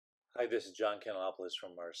Hi, this is John Kanellopoulos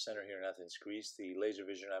from our center here in Athens, Greece, the Laser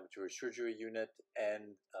Vision Ambulatory Surgery Unit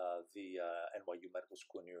and the NYU Medical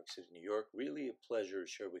School in New York City, New York. Really a pleasure to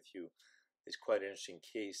share with you this quite interesting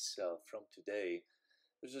case from today.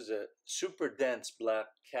 This is a super dense black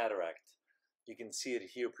cataract. You can see it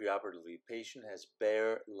here preoperatively. Patient has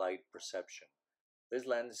bare light perception. This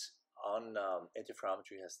lens on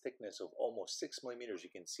interferometry has thickness of almost 6 millimeters. You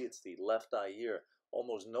can see it's the left eye here.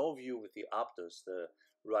 Almost no view with the optos. The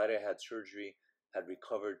right eye had surgery, had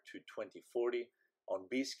recovered to 20/40. On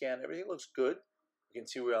B scan, everything looks good. You can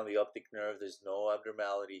see we're on the optic nerve. There's no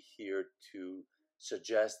abnormality here to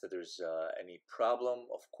suggest that there's any problem.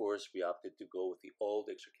 Of course, we opted to go with the old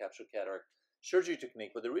extracapsular cataract surgery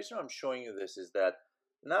technique. But the reason I'm showing you this is that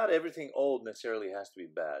not everything old necessarily has to be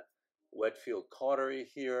bad. Wet field cautery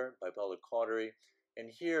here, bipolar cautery.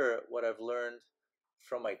 And here, what I've learned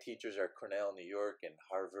from my teachers at Cornell, New York, and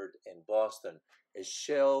Harvard and Boston is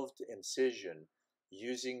shelved incision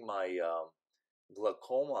using my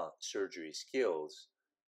glaucoma surgery skills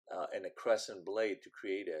and a crescent blade to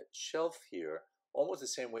create a shelf here, almost the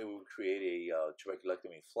same way we would create a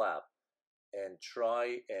trabeculectomy flap, and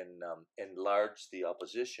try and enlarge the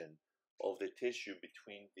opposition of the tissue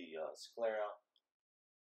between the sclera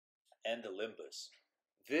and the limbus.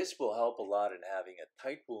 This will help a lot in having a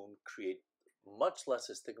tight wound, create much less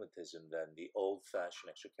astigmatism than the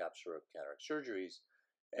old-fashioned extracapsular cataract surgeries,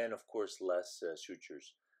 and of course less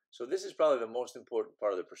sutures. So this is probably the most important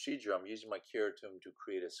part of the procedure. I'm using my Keratoconus to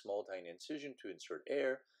create a small tiny incision to insert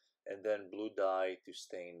air, and then blue dye to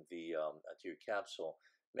stain the anterior capsule.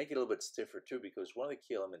 Make it a little bit stiffer too, because one of the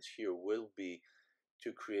key elements here will be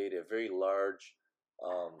to create a very large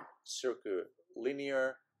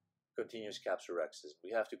circulinear continuous capsular excision.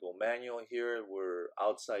 We have to go manual here. We're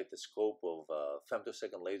outside the scope of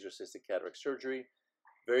femtosecond laser assisted cataract surgery.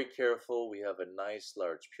 Very careful. We have a nice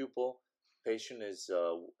large pupil. Patient is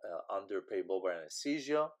under peribulbar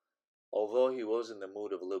anesthesia. Although he was in the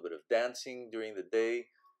mood of a little bit of dancing during the day,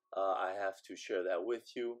 I have to share that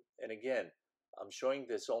with you. And again, I'm showing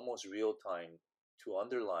this almost real time to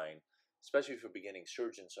underline, especially for beginning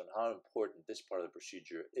surgeons, on how important this part of the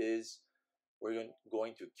procedure is. We're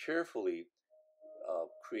going to carefully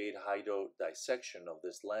create hydro dissection of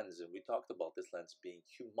this lens, and we talked about this lens being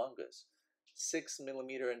humongous, 6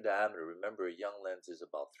 millimeter in diameter. Remember, a young lens is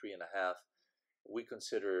about 3.5. We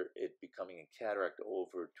consider it becoming a cataract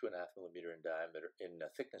over 2.5 millimeter in diameter, in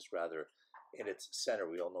thickness rather, in its center.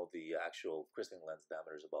 We all know the actual crystalline lens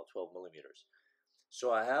diameter is about 12 millimeters.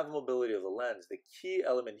 So I have mobility of the lens. The key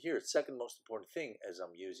element here, second most important thing, is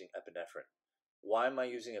I'm using epinephrine. Why am I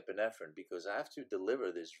using epinephrine? Because I have to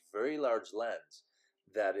deliver this very large lens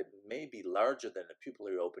that it may be larger than the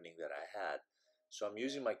pupillary opening that I had. So I'm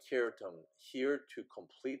using my Keratoconus here to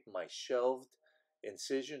complete my shelved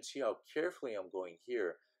incision. See how carefully I'm going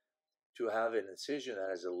here to have an incision that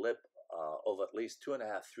has a lip of at least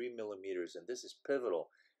 2.5, 3 millimeters, and this is pivotal.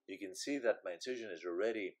 You can see that my incision is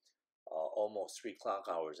already almost 3 clock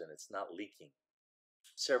hours and it's not leaking.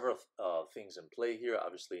 Several things in play here.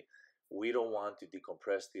 Obviously, we don't want to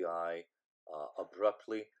decompress the eye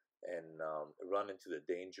abruptly and run into the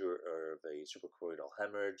danger of a suprachoroidal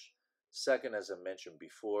hemorrhage. Second, as I mentioned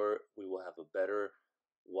before, we will have a better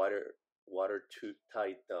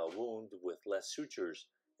watertight wound with less sutures.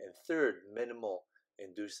 And third, minimal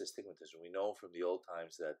induced astigmatism. We know from the old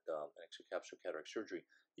times that an extracapsular cataract surgery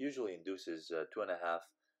usually induces 2.5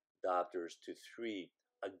 diopters to 3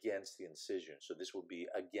 against the incision. So this will be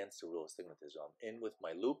against the real astigmatism. I'm in with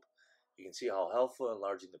my loop. You can see how helpful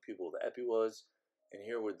enlarging the pupil of the epi was. And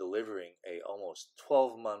here we're delivering a almost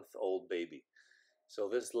 12-month-old baby. So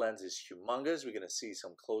this lens is humongous. We're going to see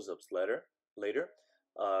some close-ups later.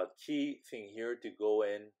 Key thing here to go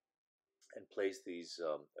in and place these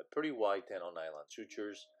pretty wide 10-0 nylon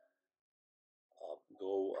sutures.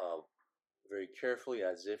 Go very carefully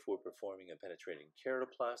as if we're performing a penetrating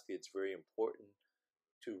keratoplasty. It's very important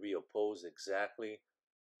to reoppose exactly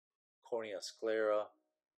corneoscleral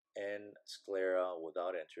and sclera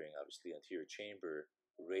without entering, obviously, anterior chamber,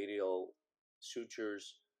 radial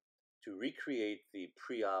sutures to recreate the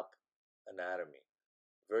pre-op anatomy.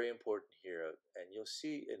 Very important here, and you'll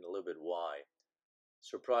see in a little bit why.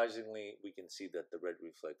 Surprisingly, we can see that the red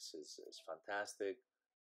reflex is fantastic.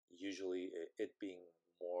 Usually, it being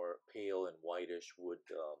more pale and whitish would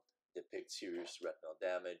depict serious retinal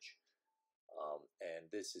damage.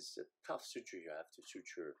 And this is a tough suture. You have to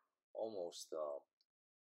suture almost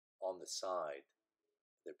on the side,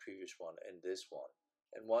 the previous one and this one.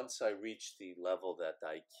 And once I reach the level that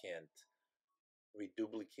I can't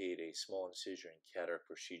reduplicate a small incision cataract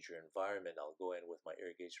procedure environment. I'll go in with my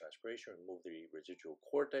irrigation aspiration, remove the residual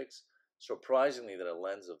cortex. Surprisingly, that a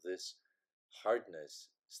lens of this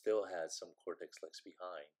hardness still has some cortex left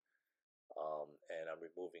behind. And I'm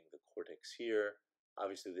removing the cortex here.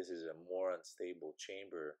 Obviously, this is a more unstable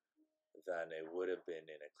chamber than it would have been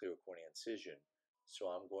in a clear cornea incision. So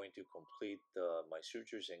I'm going to complete my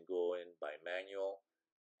sutures and go in by manual.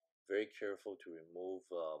 Very careful to remove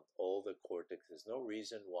all the cortex. There's no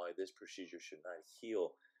reason why this procedure should not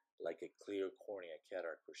heal like a clear cornea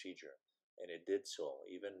cataract procedure. And it did so.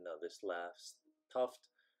 Even this last tuft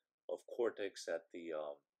of cortex at the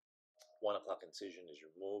 1 o'clock incision is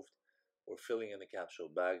removed. We're filling in the capsule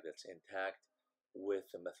bag that's intact with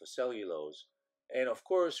the methylcellulose. And of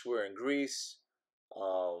course, we're in Greece.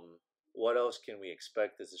 What else can we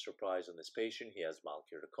expect as a surprise on this patient? He has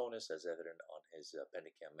Malcaraconus, as evident on his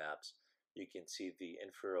Pendicam maps. You can see the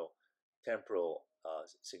inferotemporal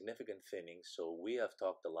significant thinning. So we have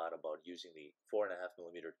talked a lot about using the 4.5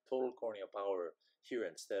 millimeter total cornea power here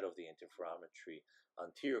instead of the interferometry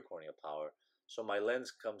anterior cornea power. So my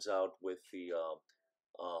lens comes out with the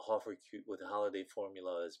with the Holiday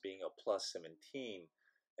formula as being a plus 17,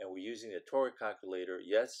 and we're using the toric calculator.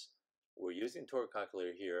 Yes, we're using toric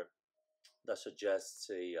calculator here that suggests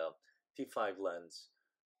a T5 lens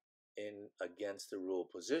in against the rule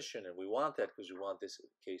position, and we want that because we want this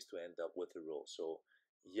case to end up with the rule. So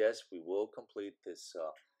yes, we will complete this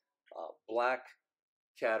black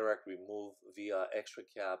cataract remove via extra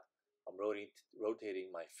cap. I'm rotating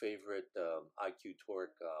my favorite IQ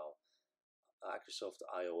toric Microsoft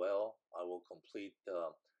IOL. I will complete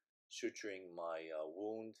suturing my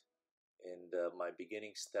wound and my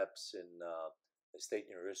beginning steps in the State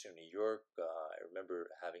University of New York. I remember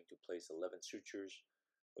having to place 11 sutures.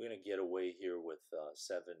 We're going to get away here with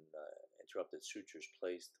 7 interrupted sutures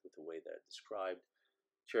placed with the way that I described.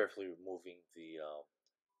 Carefully removing the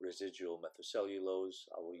residual methylcellulose.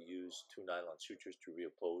 I will use 2 nylon sutures to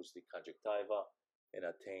reoppose the conjunctiva and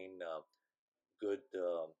attain good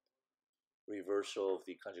reversal of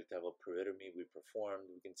the conjunctival peritomy we performed.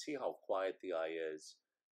 We can see how quiet the eye is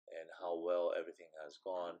and how well everything has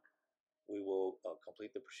gone. We will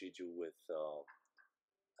complete the procedure with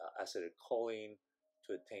acetylcholine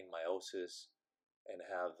to attain meiosis and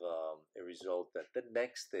have a result that the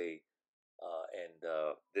next day,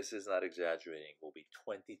 this is not exaggerating, will be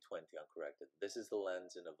 20/20 uncorrected. This is the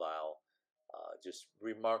lens in a vial. Just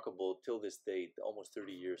remarkable till this date, almost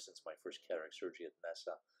 30 years since my first cataract surgery at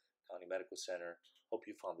Mesa County Medical Center. Hope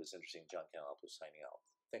you found this interesting. John Kanellopoulos signing out.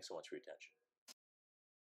 Thanks so much for your attention.